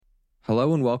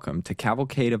Hello and welcome to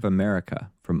Cavalcade of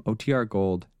America from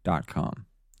OTRGold.com.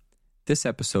 This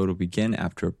episode will begin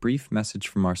after a brief message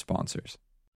from our sponsors.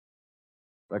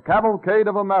 The Cavalcade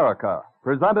of America,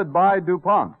 presented by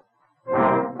DuPont.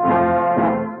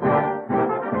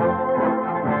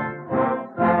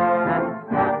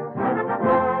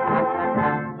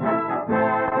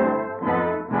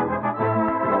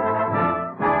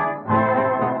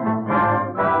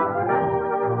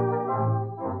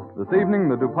 This evening,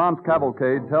 the DuPont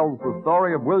Cavalcade tells the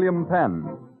story of William Penn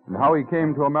and how he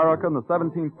came to America in the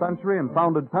 17th century and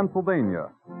founded Pennsylvania,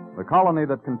 the colony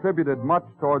that contributed much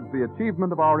towards the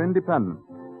achievement of our independence.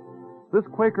 This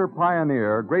Quaker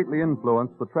pioneer greatly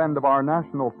influenced the trend of our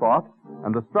national thought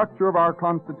and the structure of our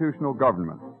constitutional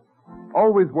government.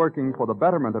 Always working for the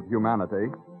betterment of humanity,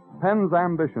 Penn's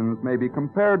ambitions may be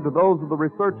compared to those of the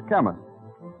research chemist,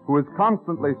 who is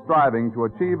constantly striving to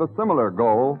achieve a similar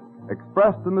goal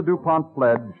expressed in the DuPont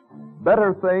pledge,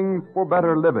 better things for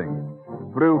better living,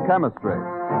 through chemistry.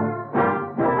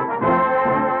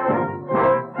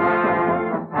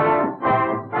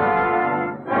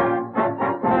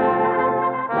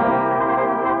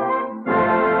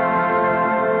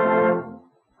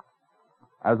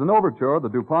 As an overture, the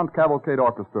DuPont Cavalcade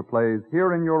Orchestra plays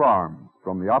Here in Your Arms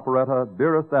from the operetta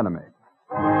Dearest Enemy.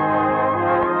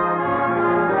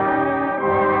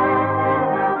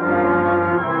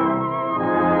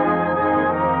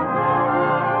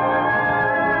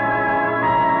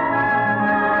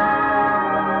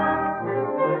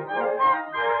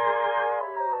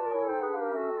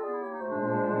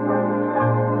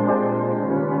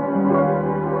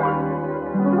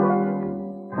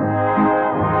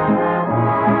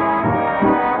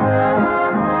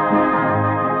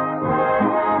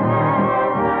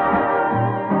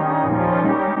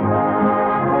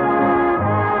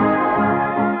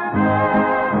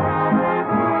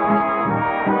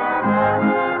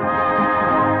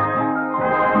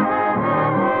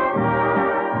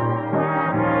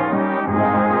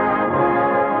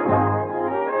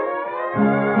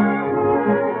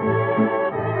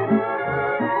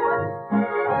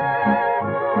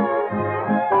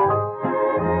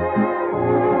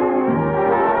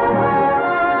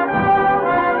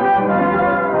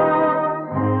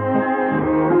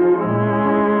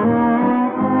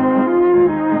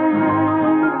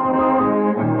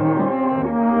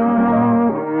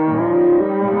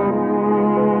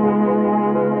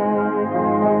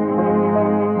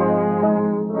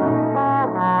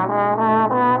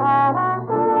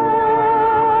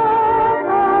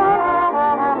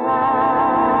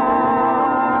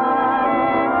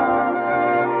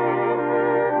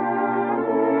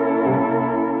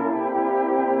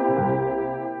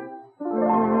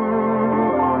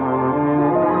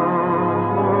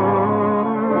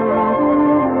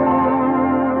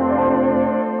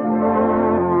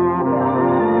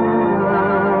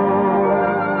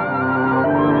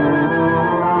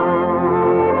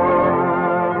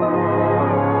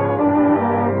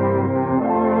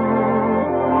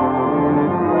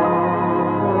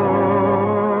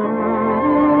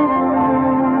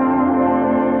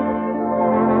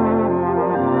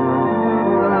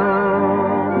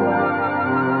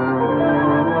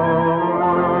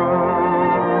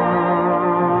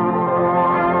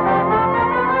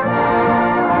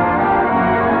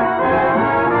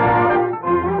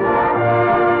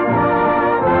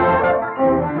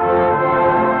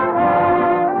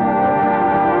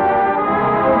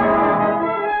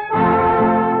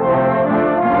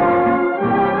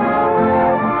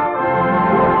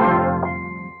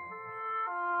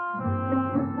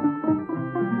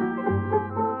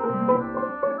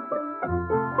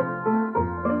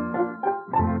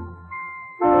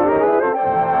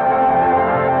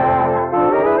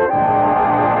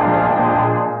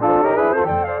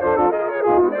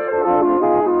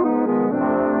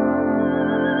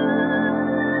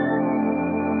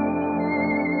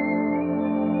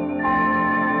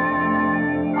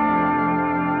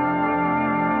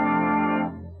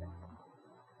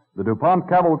 The DuPont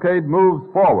Cavalcade moves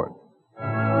forward.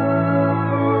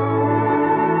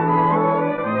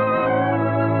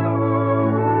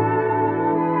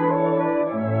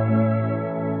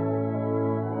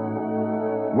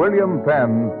 William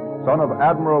Penn, son of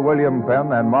Admiral William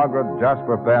Penn and Margaret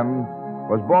Jasper Penn,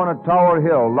 was born at Tower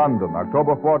Hill, London,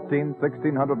 October 14,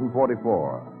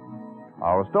 1644.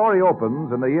 Our story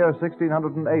opens in the year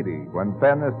 1680, when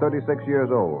Penn is 36 years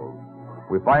old.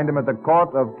 We find him at the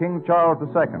court of King Charles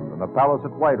II in the palace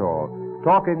at Whitehall,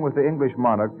 talking with the English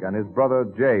monarch and his brother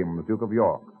James, Duke of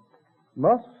York.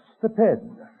 Master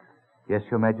Penn. Yes,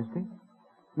 Your Majesty?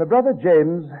 My brother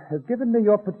James has given me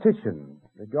your petition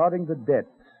regarding the debt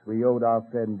we owed our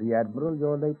friend the Admiral,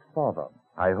 your late father.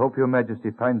 I hope your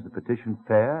Majesty finds the petition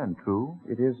fair and true.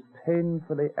 It is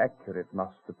painfully accurate,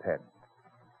 Master Penn.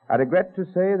 I regret to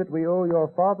say that we owe your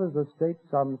father's estate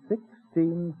some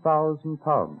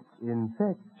 £16,000. In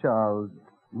fact, Charles,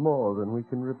 more than we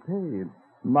can repay.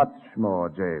 Much more,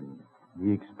 James.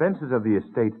 The expenses of the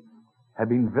estate have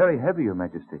been very heavy, your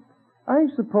Majesty. I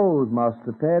suppose,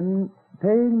 Master Penn,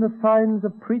 paying the fines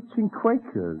of preaching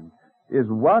Quakers is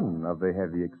one of the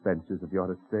heavy expenses of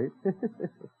your estate.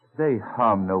 They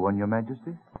harm no one, your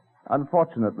Majesty.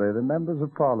 Unfortunately, the members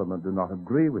of Parliament do not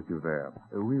agree with you there.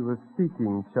 We were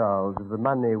speaking, Charles, of the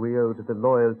money we owe to the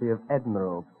loyalty of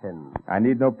Admiral Penn. I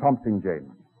need no prompting,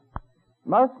 James.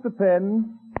 Master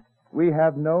Penn, we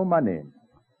have no money,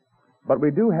 but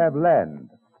we do have land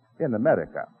in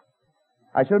America.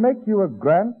 I shall make you a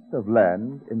grant of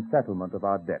land in settlement of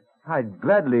our debt. I'd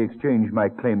gladly exchange my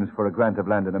claims for a grant of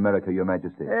land in America, your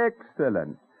Majesty.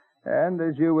 Excellent. And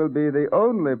as you will be the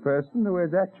only person who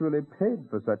has actually paid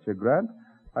for such a grant,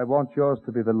 I want yours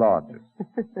to be the largest.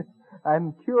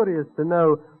 I'm curious to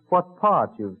know what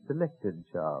part you've selected,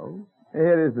 Charles.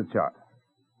 Here is the chart.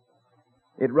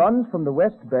 It runs from the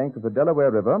west bank of the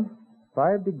Delaware River,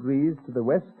 5 degrees to the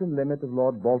western limit of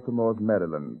Lord Baltimore's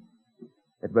Maryland.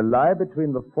 It will lie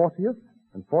between the 40th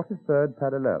and 43rd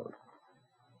parallels.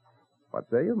 What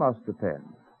say you, Master Penn?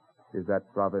 Is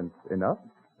that province enough?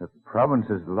 The province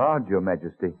is large, your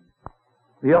Majesty.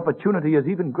 The opportunity is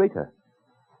even greater.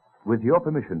 With your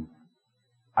permission,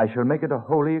 I shall make it a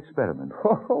holy experiment.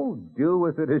 Oh, do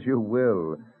with it as you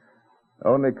will.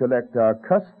 Only collect our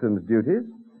customs duties,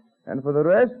 and for the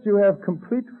rest you have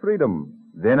complete freedom.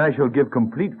 Then I shall give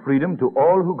complete freedom to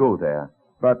all who go there.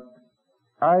 But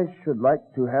I should like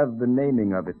to have the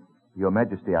naming of it. Your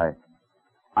Majesty, I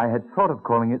had thought of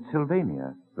calling it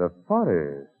Sylvania. The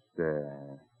forest.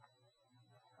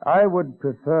 I would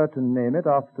prefer to name it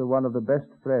after one of the best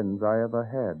friends I ever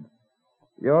had,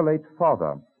 your late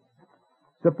father.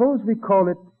 Suppose we call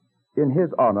it, in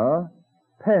his honor,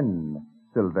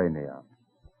 Pennsylvania.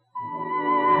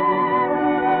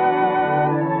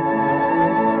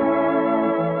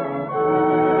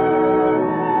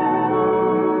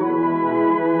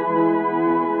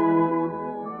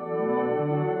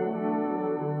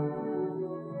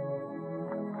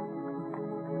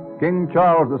 King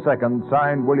Charles II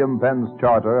signed William Penn's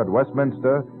charter at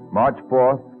Westminster, March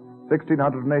 4th,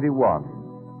 1681.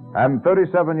 And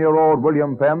 37-year-old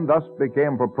William Penn thus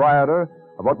became proprietor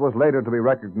of what was later to be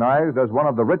recognized as one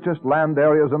of the richest land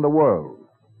areas in the world.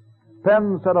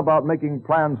 Penn set about making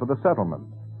plans for the settlement,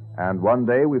 and one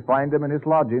day we find him in his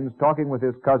lodgings talking with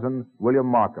his cousin, William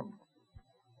Markham.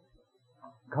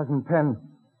 Cousin Penn,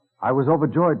 I was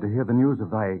overjoyed to hear the news of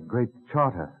thy great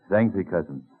charter. Thank thee,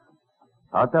 cousin.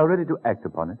 Art thou ready to act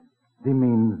upon it? Thee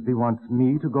means thee wants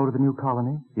me to go to the new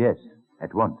colony? Yes,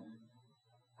 at once.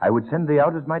 I would send thee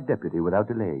out as my deputy without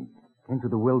delay. Into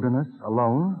the wilderness,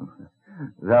 alone?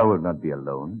 Thou wilt not be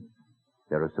alone.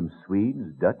 There are some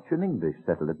Swedes, Dutch, and English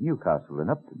settled at Newcastle and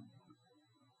Upton.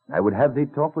 I would have thee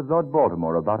talk with Lord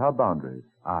Baltimore about our boundaries.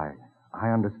 I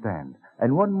understand.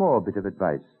 And one more bit of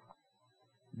advice.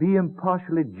 Be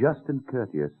impartially just and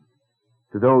courteous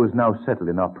to those now settled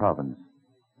in our province.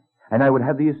 And I would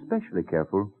have thee especially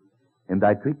careful in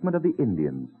thy treatment of the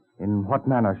Indians. In what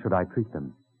manner should I treat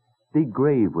them? Be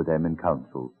grave with them in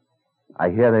council. I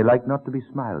hear they like not to be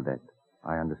smiled at.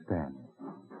 I understand.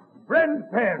 Friend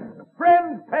Penn!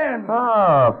 Friend Penn!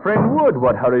 Ah, friend Wood,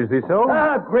 what hurries thee so?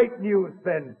 Great news,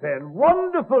 friend Penn.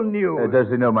 Wonderful news. Does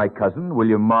he know my cousin,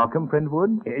 William Markham, friend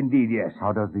Wood? Indeed, yes.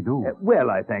 How does he do? Well,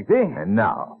 I thank thee. And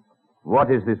now, what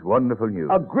is this wonderful news?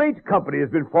 A great company has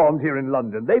been formed here in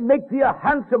London. They make thee a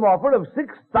handsome offer of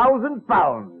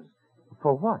 £6,000.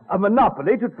 For what? A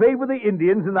monopoly to trade with the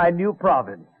Indians in thy new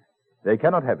province. They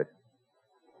cannot have it.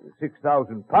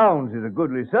 £6,000 is a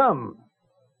goodly sum.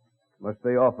 Must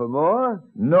they offer more?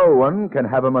 No one can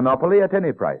have a monopoly at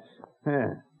any price.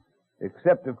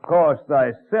 Except, of course,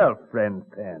 thyself, friend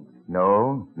Penn.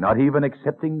 No, not even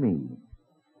excepting me.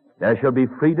 There shall be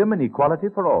freedom and equality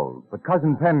for all. But,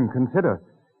 Cousin Penn, consider.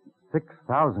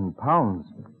 £6,000.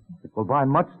 It will buy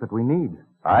much that we need.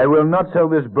 I will not sell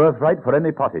this birthright for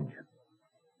any pottage.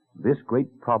 This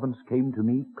great province came to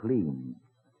me clean.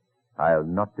 I'll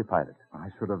not defile it. I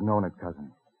should have known it,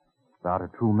 cousin. Thou art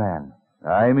a true man.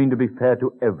 I mean to be fair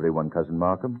to everyone, Cousin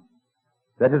Markham.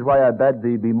 That is why I bade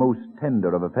thee be most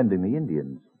tender of offending the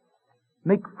Indians.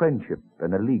 Make friendship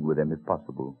and a league with them if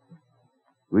possible.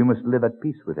 We must live at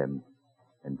peace with them,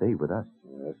 and they with us.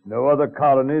 Yes, no other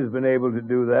colony has been able to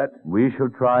do that. We shall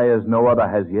try as no other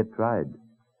has yet tried.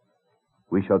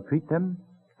 We shall treat them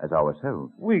as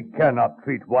ourselves. We cannot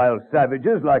treat wild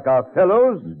savages like our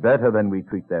fellows. Better than we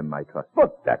treat them, I trust.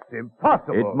 But that's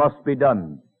impossible. It must be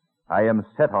done. I am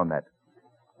set on that.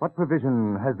 What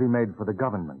provision has been made for the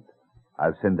government?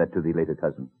 I'll send that to thee later,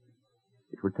 cousin.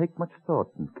 It will take much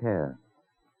thought and care.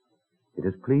 It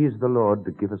has pleased the Lord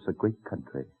to give us a great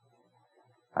country.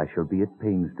 I shall be at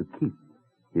pains to keep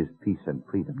his peace and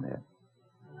freedom there.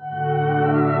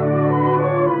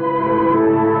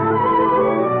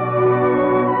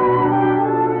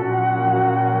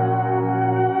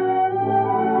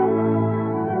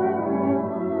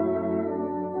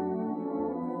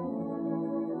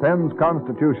 Penn's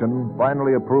Constitution,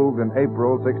 finally approved in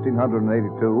April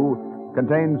 1682,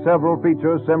 contained several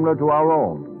features similar to our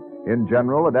own. In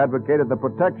general, it advocated the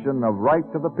protection of rights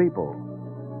of the people.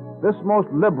 This most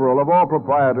liberal of all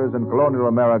proprietors in colonial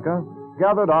America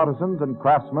gathered artisans and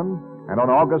craftsmen, and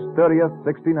on August 30th,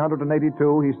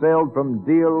 1682, he sailed from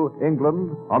Deal,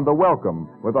 England, on the Welcome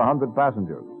with 100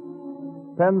 passengers.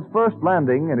 Penn's first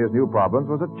landing in his new province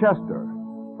was at Chester.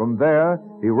 From there,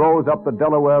 he rows up the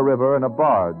Delaware River in a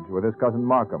barge with his cousin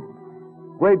Markham.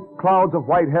 Great clouds of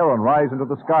white heron rise into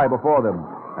the sky before them,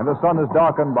 and the sun is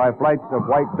darkened by flights of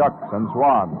white ducks and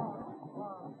swans.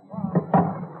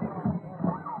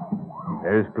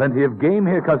 There's plenty of game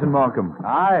here, Cousin Markham.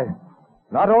 Aye.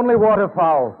 Not only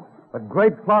waterfowl, but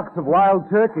great flocks of wild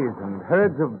turkeys and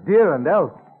herds of deer and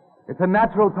elk. It's a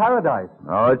natural paradise.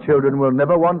 Our children will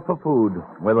never want for food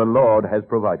where the Lord has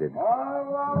provided.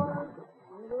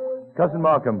 Cousin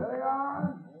Markham,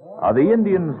 are the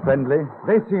Indians friendly?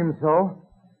 They seem so.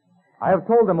 I have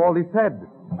told them all he said.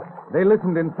 They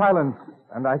listened in silence,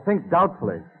 and I think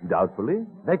doubtfully. Doubtfully?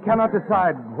 They cannot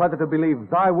decide whether to believe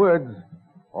thy words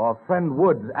or friend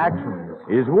Wood's actions.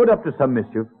 Is Wood up to some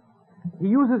mischief? He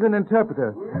uses an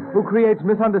interpreter who creates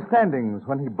misunderstandings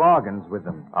when he bargains with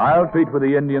them. I'll treat with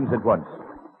the Indians at once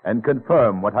and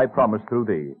confirm what I promised through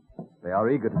thee. They are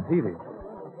eager to see thee.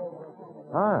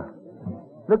 Ah,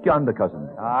 look yonder, cousin.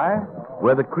 Aye?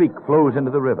 Where the creek flows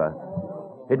into the river.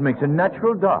 It makes a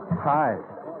natural dock. Aye.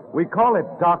 We call it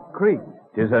Dock Creek.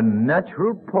 'Tis a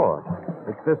natural port.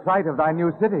 It's the site of thy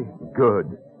new city.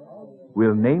 Good.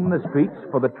 We'll name the streets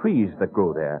for the trees that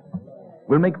grow there.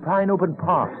 We'll make fine open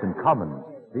parks and commons.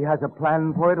 He has a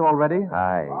plan for it already?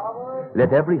 Aye.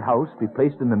 Let every house be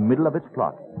placed in the middle of its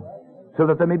plot, so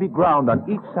that there may be ground on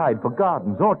each side for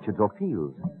gardens, orchards, or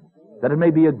fields. That it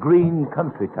may be a green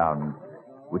country town,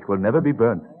 which will never be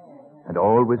burnt, and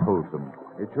always wholesome.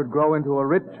 It should grow into a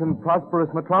rich and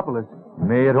prosperous metropolis.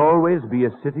 May it always be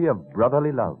a city of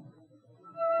brotherly love.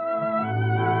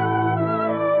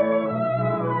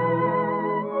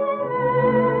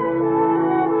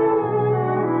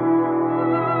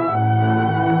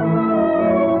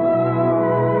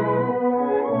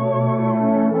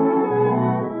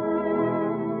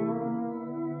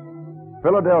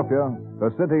 Philadelphia,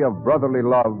 the city of brotherly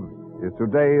love, is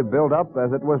today built up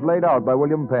as it was laid out by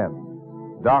William Penn.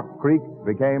 Dock Creek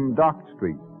became Dock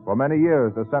Street, for many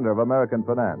years the center of American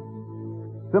finance.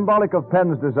 Symbolic of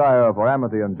Penn's desire for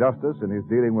amity and justice in his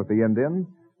dealing with the Indians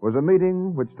was a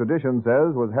meeting which tradition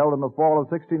says was held in the fall of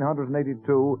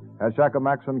 1682 at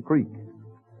Shakamaxon Creek.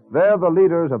 There the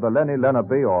leaders of the Lenni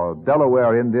Lenape, or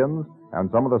Delaware Indians, and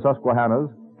some of the Susquehannas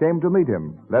came to meet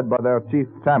him, led by their chief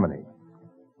Tammany.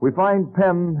 We find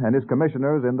Penn and his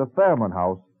commissioners in the Fairman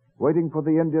House, waiting for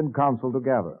the Indian consul to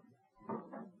gather.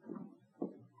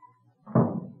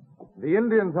 The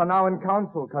Indians are now in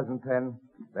council, Cousin Penn.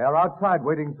 They are outside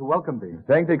waiting to welcome thee.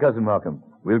 Thank thee, Cousin Markham.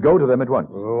 We'll go to them at once.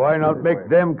 Why not make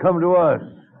them come to us?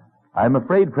 I'm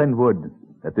afraid, friend Wood,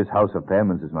 that this house of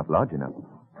Fairman's is not large enough.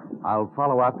 I'll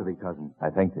follow after thee, cousin.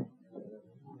 I thank thee.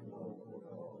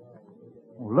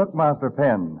 Look, Master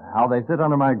Penn, how they sit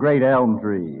under my great elm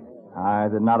tree.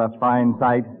 Is it not a fine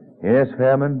sight? Yes,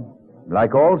 Fairman.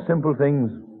 Like all simple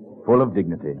things, full of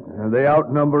dignity. They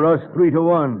outnumber us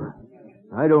 3-1.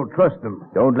 I don't trust them.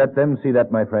 Don't let them see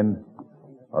that, my friend,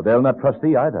 or they'll not trust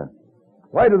thee either.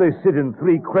 Why do they sit in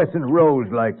 3 crescent rows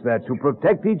like that? To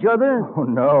protect each other? Oh,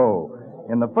 no.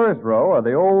 In the first row are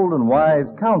the old and wise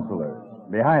counselors.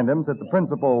 Behind them sit the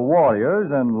principal warriors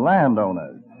and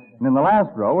landowners. And in the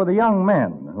last row are the young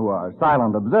men, who are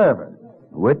silent observers.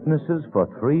 Witnesses for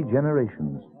 3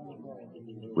 generations.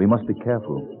 We must be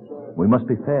careful. We must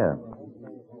be fair.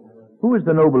 Who is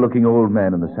the noble-looking old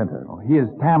man in the center? Oh, he is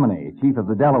Tammany, chief of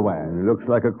the Delaware. He looks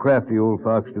like a crafty old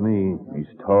fox to me. He's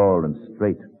tall and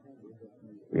straight.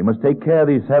 We must take care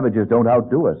these savages don't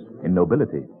outdo us in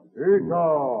nobility.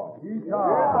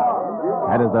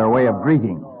 That is their way of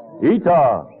greeting.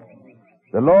 Etah!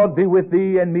 The Lord be with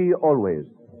thee and me always.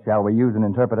 Shall we use an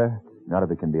interpreter? Not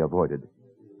if it can be avoided.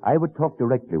 I would talk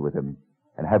directly with him,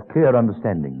 and have clear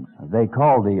understandings. They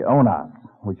call the Onas,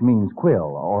 which means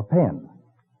quill or pen.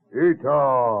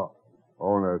 Ita,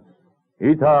 Onus.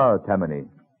 Ita, Tammany.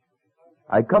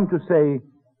 I come to say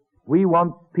we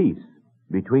want peace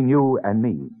between you and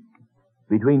me,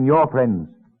 between your friends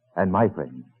and my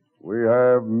friends. We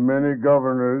have many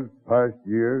governors past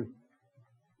years.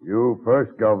 You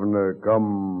first governor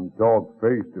come talk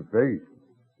face to face.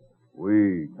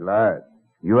 We glad.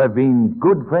 You have been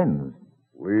good friends.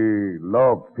 We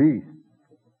love peace.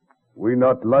 We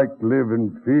not like live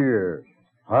in fear,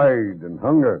 hide and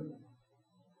hunger.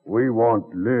 We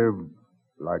want live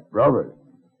like brothers.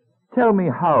 Tell me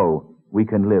how we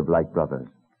can live like brothers.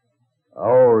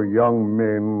 Our young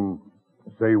men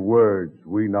say words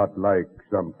we not like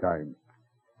sometimes.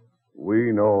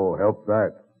 We no help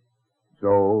that.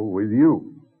 So with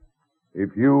you.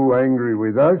 If you angry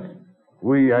with us,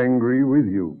 we angry with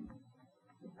you.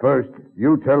 First,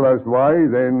 you tell us why,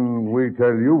 then we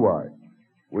tell you why.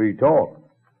 We talk.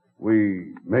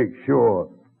 We make sure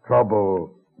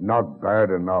trouble not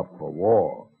bad enough for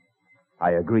war.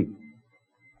 I agree.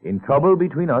 In trouble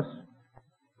between us,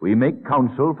 we make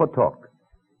counsel for talk.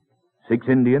 6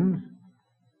 Indians,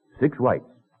 6 whites.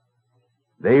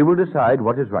 They will decide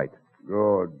what is right.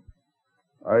 Good.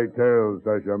 I tell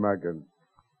Sasha Mackin.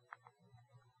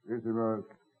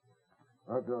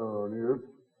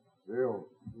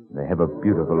 They have a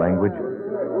beautiful language.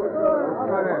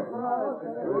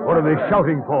 What are they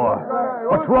shouting for?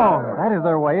 What's wrong? That is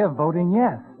their way of voting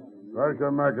yes.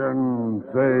 Sasha Mackin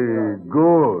say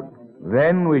good.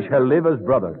 Then we shall live as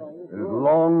brothers. As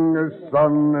long as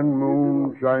sun and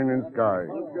moon shine in sky.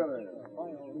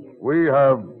 We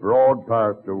have broad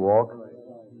path to walk.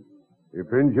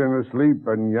 If Injun asleep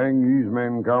and Yankees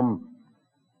men come,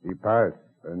 he pass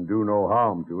and do no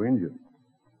harm to Injun.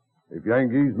 If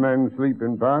Yankees men sleep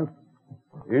in path,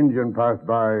 Injun pass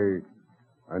by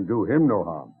and do him no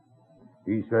harm.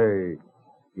 He say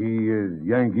he is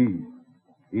Yankees.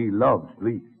 He loves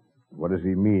sleep. What does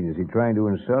he mean? Is he trying to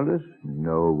insult us?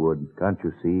 No, Wood. Can't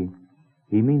you see?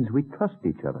 He means we trust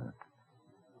each other.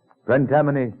 Friend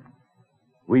Tammany,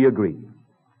 we agree.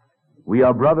 We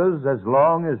are brothers as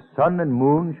long as sun and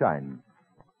moon shine.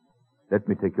 Let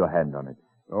me take your hand on it.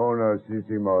 Oh, no,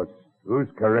 Sisimos. Who's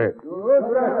correct?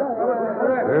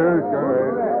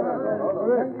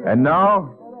 And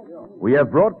now, we have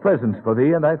brought presents for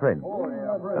thee and thy friends.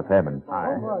 Fairman,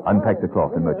 unpack the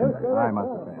cloth and merchandise. I must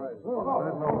have.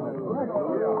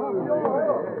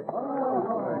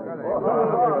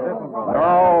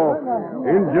 Now,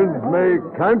 Injuns make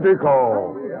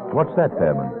canticle. What's that,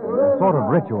 Fairman? A sort of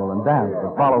ritual and dance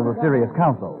that follow the serious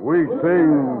council. We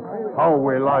sing how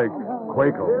we like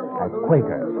Quakers. As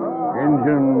Quakers.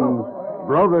 Injuns,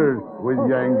 brothers with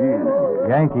Yankees.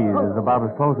 Yankees is about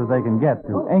as close as they can get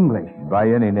to English. By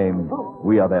any name,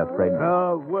 we are their friends.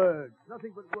 Words.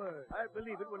 Nothing but words. I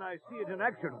believe it when I see it in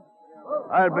action.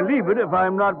 I'll believe it if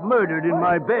I'm not murdered in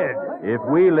my bed. If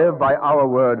we live by our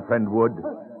word, friend Wood,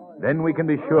 then we can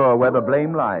be sure where the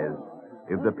blame lies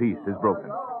if the peace is broken.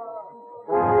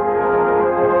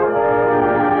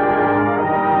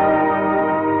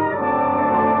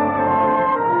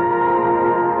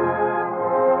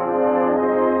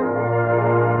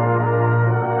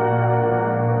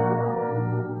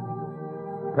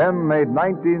 Penn made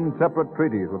 19 separate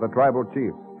treaties with the tribal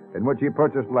chiefs in which he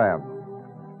purchased land.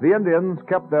 The Indians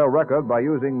kept their record by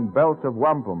using belts of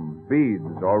wampum,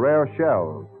 beads, or rare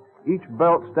shells, each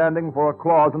belt standing for a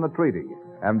clause in the treaty,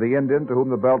 and the Indian to whom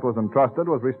the belt was entrusted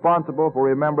was responsible for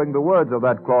remembering the words of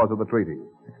that clause of the treaty.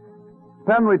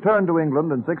 Penn returned to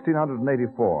England in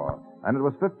 1684, and it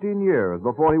was 15 years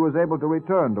before he was able to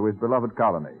return to his beloved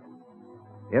colony.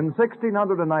 In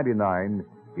 1699,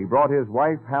 he brought his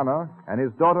wife, Hannah, and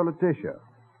his daughter, Letitia.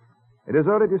 It is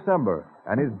early December,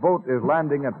 and his boat is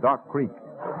landing at Dock Creek.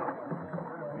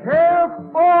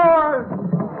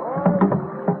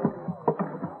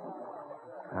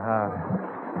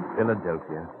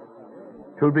 Philadelphia.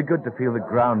 'Twill be good to feel the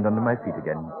ground under my feet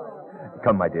again.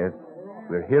 Come, my dears.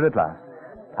 We're here at last.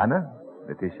 Hannah,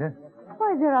 Letitia.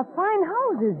 Why, there are fine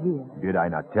houses here. Did I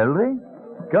not tell thee?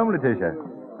 Come, Letitia.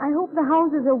 I hope the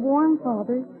houses are warm,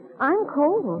 Father. I'm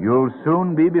cold. You'll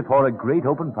soon be before a great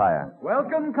open fire.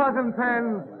 Welcome, Cousin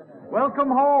Penn. Welcome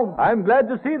home. I'm glad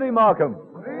to see thee, Markham.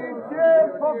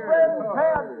 Cheers for friend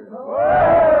Penn.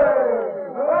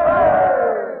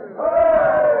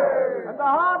 And a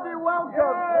hearty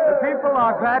welcome. The people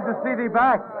are glad to see thee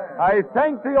back. I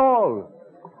thank thee all.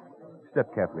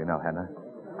 Step carefully now, Hannah.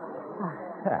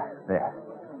 There.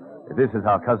 This is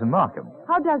our cousin Markham.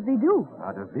 How does he do?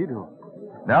 How does he do?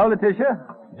 Now, Letitia,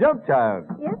 jump, child.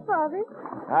 Yes, Father.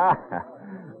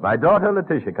 My daughter,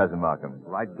 Letitia, Cousin Markham.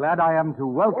 Right glad I am to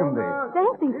welcome thee.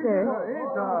 Thank thee, sir.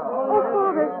 Oh,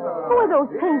 Father, who are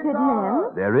those painted men?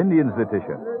 They're Indians,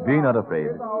 Letitia. Be not afraid.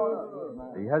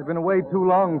 He has been away too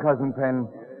long, Cousin Penn.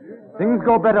 Things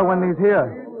go better when he's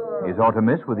here. Is aught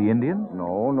amiss with the Indians?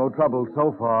 No trouble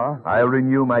so far. I'll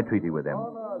renew my treaty with them.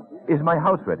 Is my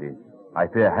house ready? I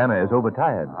fear Hannah is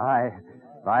overtired. Aye.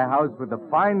 Thy house with the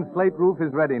fine slate roof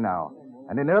is ready now.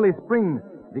 And in early spring,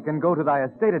 thee can go to thy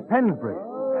estate at Pennsbury.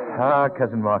 Ah,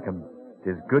 Cousin Markham,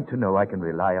 'tis good to know I can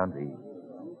rely on thee.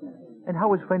 And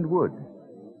how is friend Wood?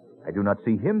 I do not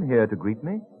see him here to greet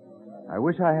me. I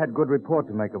wish I had good report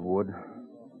to make of Wood.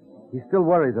 He still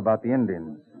worries about the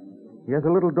Indians. He has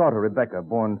a little daughter, Rebecca,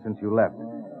 born since you left.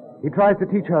 He tries to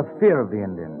teach her fear of the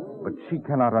Indians, but she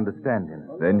cannot understand him.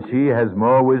 Then she has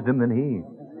more wisdom than he.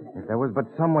 If there was but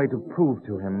some way to prove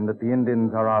to him that the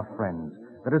Indians are our friends,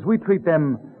 that as we treat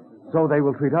them, so they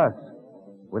will treat us.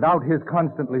 Without his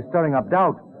constantly stirring up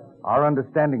doubt, our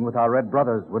understanding with our red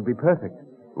brothers would be perfect.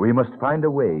 We must find a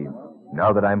way,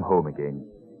 now that I'm home again.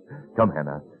 Come,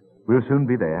 Hannah. We'll soon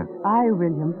be there. Aye,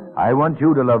 William. I want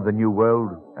you to love the new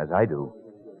world as I do.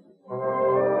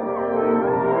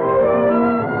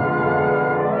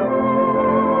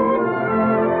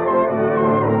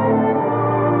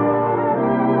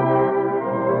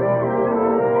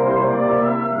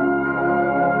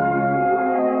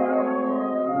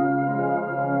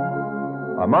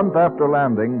 A month after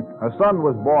landing, a son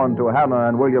was born to Hannah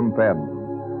and William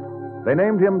Penn. They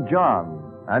named him John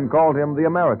and called him the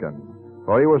American,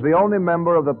 for he was the only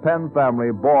member of the Penn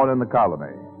family born in the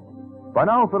colony. By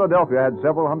now, Philadelphia had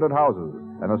several hundred houses,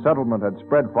 and a settlement had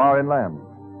spread far inland.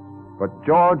 But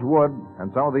George Wood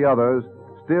and some of the others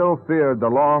still feared the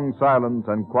long silence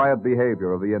and quiet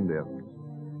behavior of the Indians.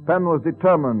 Penn was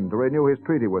determined to renew his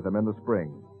treaty with them in the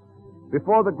spring.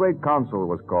 Before the great council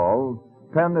was called,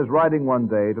 Penn is riding one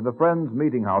day to the Friends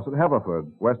Meeting House at Haverford,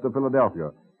 west of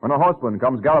Philadelphia, when a horseman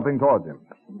comes galloping towards him.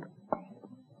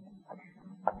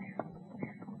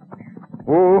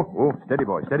 Oh, steady,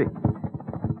 boy, steady.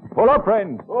 Pull up,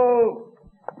 friend. Oh!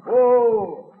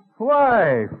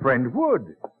 Why, friend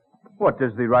Wood, what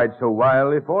does thee ride so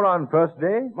wildly for on first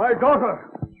day? My daughter!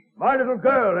 My little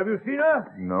girl, have you seen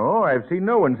her? No, I've seen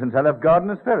no one since I left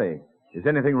Gardiner's Ferry. Is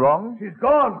anything wrong? She's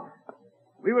gone.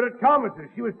 We were at Thomas's.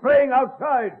 She was playing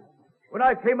outside. When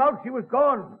I came out, she was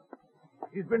gone.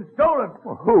 She's been stolen.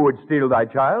 Well, who would steal thy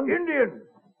child? Indians.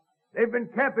 They've been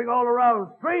camping all around.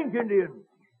 Strange Indians.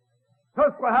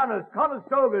 Susquehannas,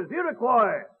 Conestogas,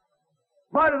 Iroquois.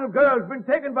 My little girl's been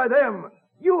taken by them.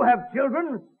 You have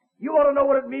children. You ought to know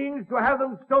what it means to have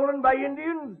them stolen by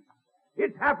Indians.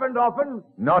 It's happened often.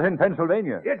 Not in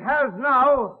Pennsylvania. It has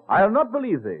now. I'll not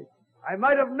believe thee. I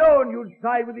might have known you'd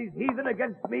side with these heathen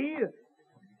against me.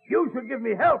 You should give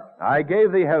me help. I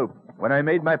gave thee help when I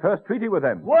made my first treaty with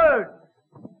them. Words.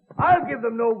 I'll give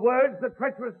them no words, the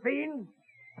treacherous fiends.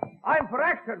 I'm for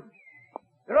action.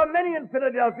 There are many in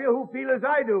Philadelphia who feel as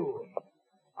I do.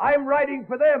 I'm riding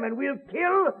for them, and we'll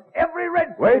kill every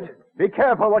redskin. Wait. Be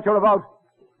careful what you're about.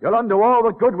 You'll undo all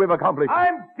the good we've accomplished.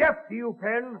 I'm deaf to you,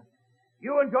 Penn.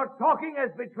 You and your talking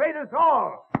has betrayed us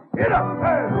all. Get up,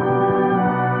 Penn.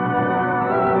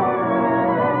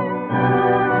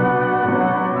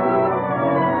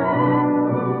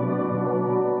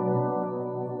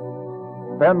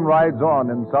 Penn rides on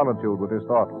in solitude with his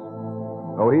thoughts.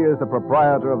 Though he is the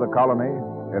proprietor of the colony,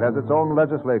 it has its own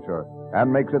legislature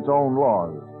and makes its own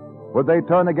laws. Would they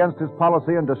turn against his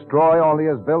policy and destroy all he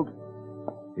has built?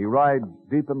 He rides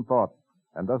deep in thought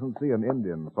and doesn't see an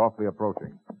Indian softly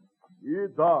approaching.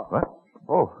 Ita. What?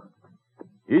 Oh.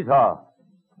 Ita.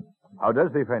 How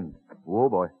does thee, friend? Oh,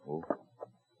 boy. Oh.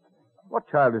 What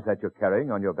child is that you're carrying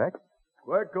on your back?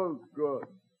 Freckles good.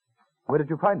 Where did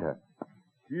you find her?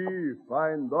 She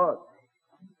find us.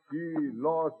 She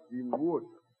lost in wood.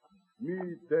 Me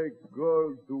take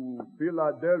girl to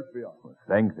Philadelphia.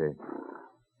 Thank thee.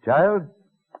 Child,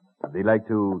 would thee like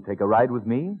to take a ride with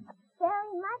me?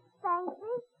 Very much, thank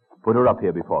you. Put her up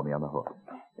here before me on the horse.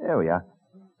 There we are.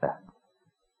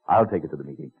 I'll take her to the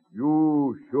meeting.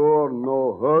 You sure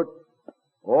no hurt?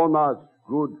 Onas,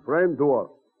 good friend to us.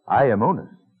 I am Onus.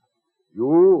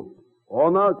 You?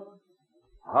 Onas?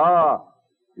 Ha!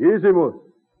 Isimus.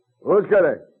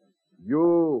 Uskare.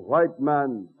 You white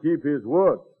man keep his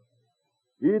word.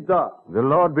 Ita. The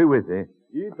Lord be with thee.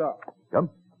 Ita. Come,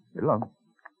 get along.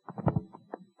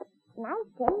 Nice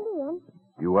Indian.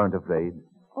 You weren't afraid?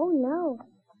 Oh, no.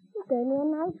 He gave me a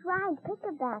nice ride,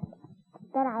 pickaback.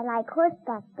 But I like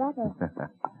horseback better.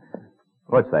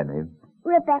 What's thy name?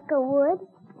 Rebecca Wood.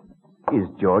 Is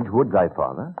George Wood thy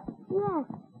father? Yes.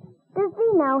 Does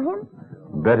thee know him?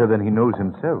 Better than he knows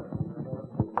himself.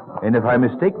 And if I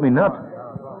mistake me not,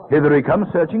 hither he comes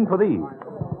searching for thee.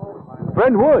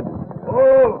 Friend Wood.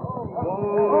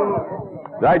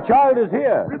 Thy child is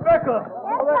here. Rebecca!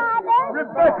 Yes, Father.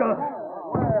 Rebecca!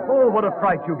 Oh, what a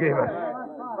fright you gave us.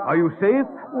 Are you safe?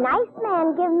 Nice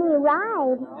man give me a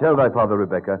ride. Tell thy father,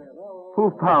 Rebecca,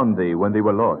 who found thee when they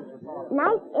were lost?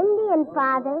 Nice Indian,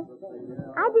 Father.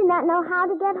 I did not know how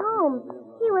to get home.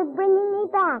 He was bringing me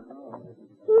back.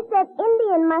 He said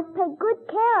Indian must take good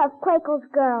care of Quakel's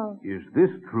girl. Is this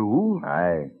true?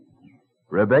 Aye.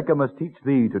 Rebecca must teach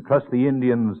thee to trust the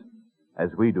Indians as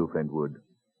we do, friend Wood.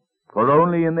 For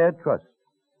only in their trust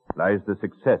lies the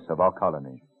success of our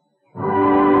colony.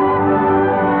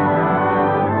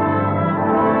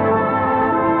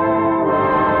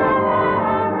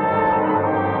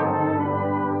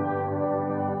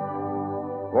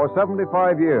 For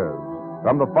 75 years,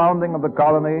 from the founding of the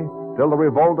colony till the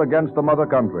revolt against the mother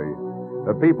country,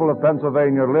 the people of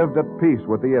Pennsylvania lived at peace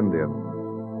with the Indians.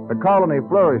 The colony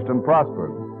flourished and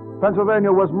prospered.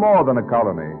 Pennsylvania was more than a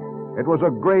colony. It was a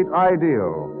great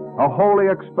ideal, a holy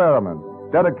experiment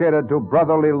dedicated to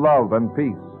brotherly love and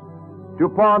peace.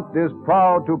 DuPont is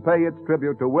proud to pay its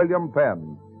tribute to William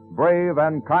Penn, brave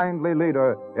and kindly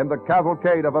leader in the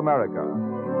cavalcade of America.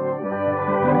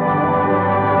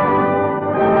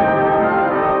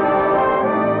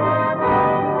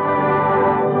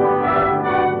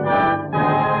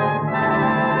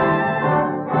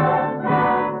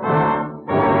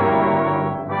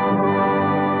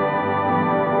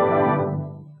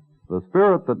 The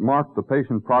spirit that marked the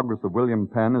patient progress of William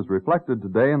Penn is reflected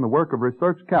today in the work of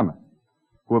research chemists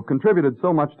who have contributed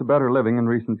so much to better living in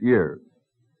recent years.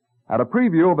 At a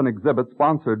preview of an exhibit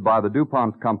sponsored by the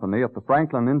DuPont Company at the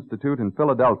Franklin Institute in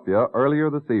Philadelphia earlier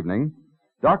this evening,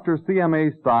 Dr.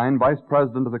 C.M.A. Stein, vice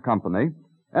president of the company,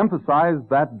 emphasized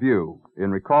that view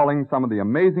in recalling some of the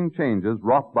amazing changes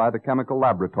wrought by the chemical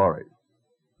laboratories.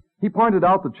 He pointed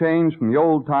out the change from the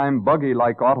old-time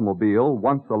buggy-like automobile,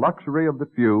 once a luxury of the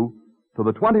few, to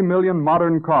the 20 million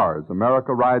modern cars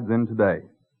America rides in today.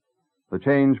 The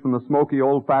change from the smoky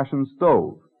old-fashioned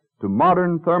stove to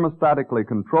modern thermostatically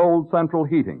controlled central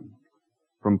heating.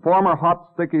 From former hot,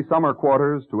 sticky summer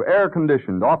quarters to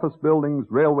air-conditioned office buildings,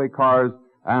 railway cars,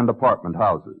 and apartment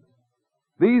houses.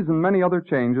 These and many other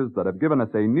changes that have given us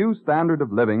a new standard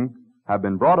of living have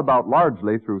been brought about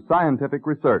largely through scientific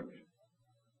research.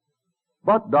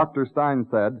 But, Dr. Stein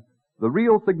said, the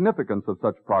real significance of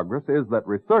such progress is that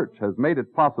research has made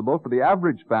it possible for the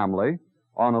average family,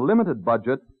 on a limited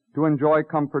budget, to enjoy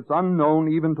comforts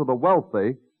unknown even to the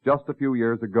wealthy just a few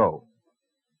years ago.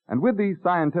 And with these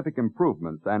scientific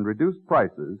improvements and reduced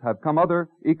prices have come other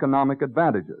economic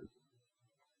advantages.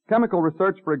 Chemical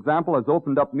research, for example, has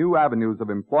opened up new avenues of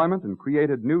employment and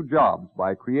created new jobs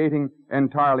by creating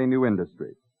entirely new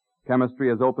industries. Chemistry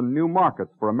has opened new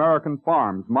markets for American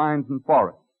farms, mines, and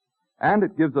forests. And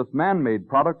it gives us man-made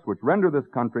products which render this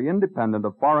country independent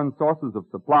of foreign sources of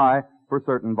supply for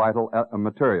certain vital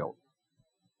materials.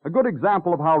 A good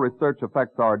example of how research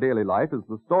affects our daily life is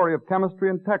the story of chemistry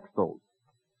in textiles.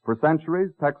 For centuries,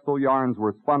 textile yarns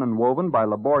were spun and woven by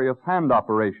laborious hand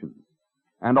operations.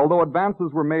 And although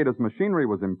advances were made as machinery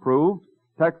was improved,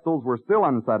 textiles were still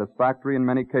unsatisfactory in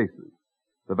many cases.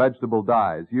 The vegetable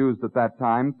dyes used at that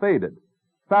time faded.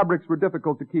 Fabrics were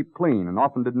difficult to keep clean and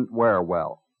often didn't wear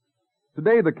well.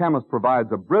 Today, the chemist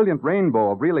provides a brilliant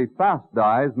rainbow of really fast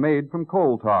dyes made from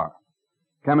coal tar.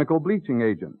 Chemical bleaching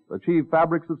agents achieve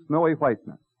fabrics of snowy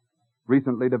whiteness.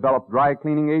 Recently developed dry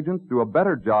cleaning agents do a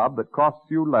better job that costs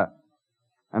you less.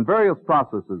 And various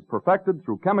processes perfected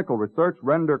through chemical research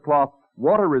render cloth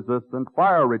water-resistant,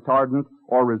 fire-retardant,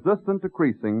 or resistant to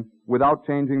creasing without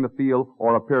changing the feel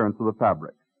or appearance of the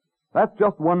fabric. That's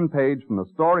just one page from the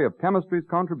story of chemistry's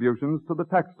contributions to the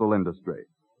textile industry.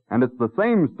 And it's the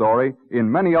same story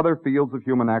in many other fields of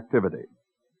human activity.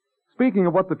 Speaking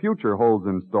of what the future holds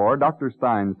in store, Dr.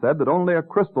 Stein said that only a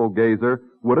crystal gazer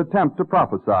would attempt to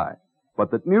prophesy, but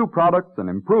that new products and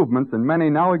improvements in many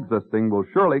now existing will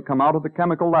surely come out of the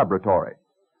chemical laboratory.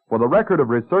 For the record of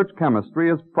research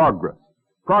chemistry is progress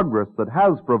that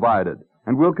has provided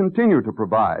and will continue to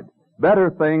provide better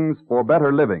things for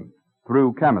better living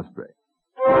through chemistry.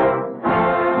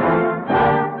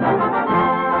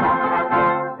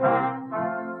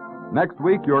 Next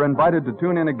week, you're invited to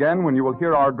tune in again when you will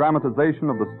hear our dramatization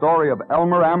of the story of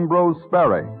Elmer Ambrose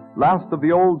Sperry, last of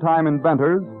the old-time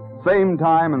inventors, same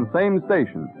time and same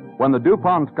station, when the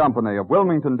DuPont Company of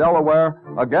Wilmington, Delaware,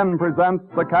 again presents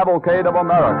the Cavalcade of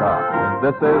America.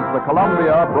 This is the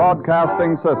Columbia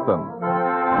Broadcasting System.